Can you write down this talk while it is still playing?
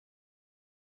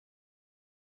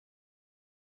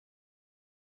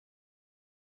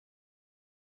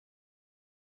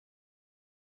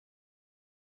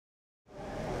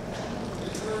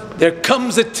There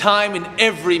comes a time in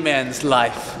every man's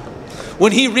life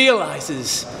when he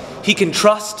realizes he can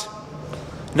trust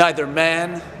neither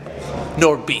man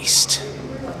nor beast.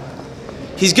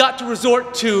 He's got to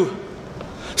resort to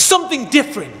something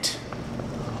different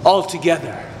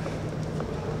altogether.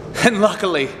 And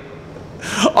luckily,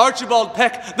 Archibald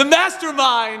Peck, the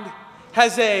mastermind,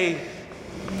 has a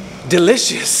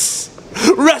delicious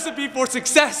recipe for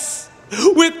success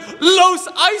with Los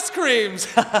ice creams.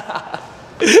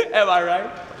 Am I right?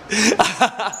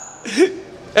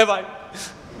 Am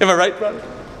I right, brother?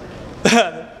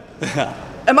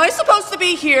 Am I supposed to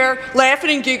be here laughing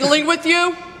and giggling with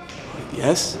you?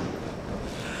 Yes.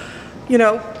 You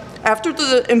know, after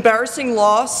the embarrassing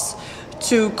loss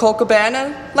to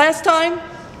Colcabana last time,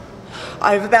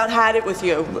 I've about had it with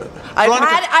you. I've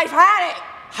had it!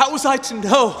 How was I to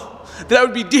know that I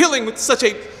would be dealing with such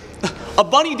a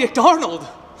bunny-dicked Arnold?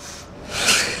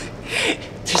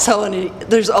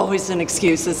 There's always an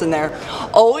excuse, isn't there?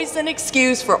 Always an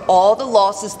excuse for all the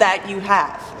losses that you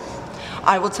have.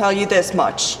 I will tell you this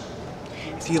much.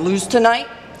 If you lose tonight,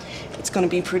 it's going to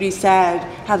be pretty sad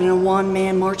having a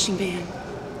one-man marching band.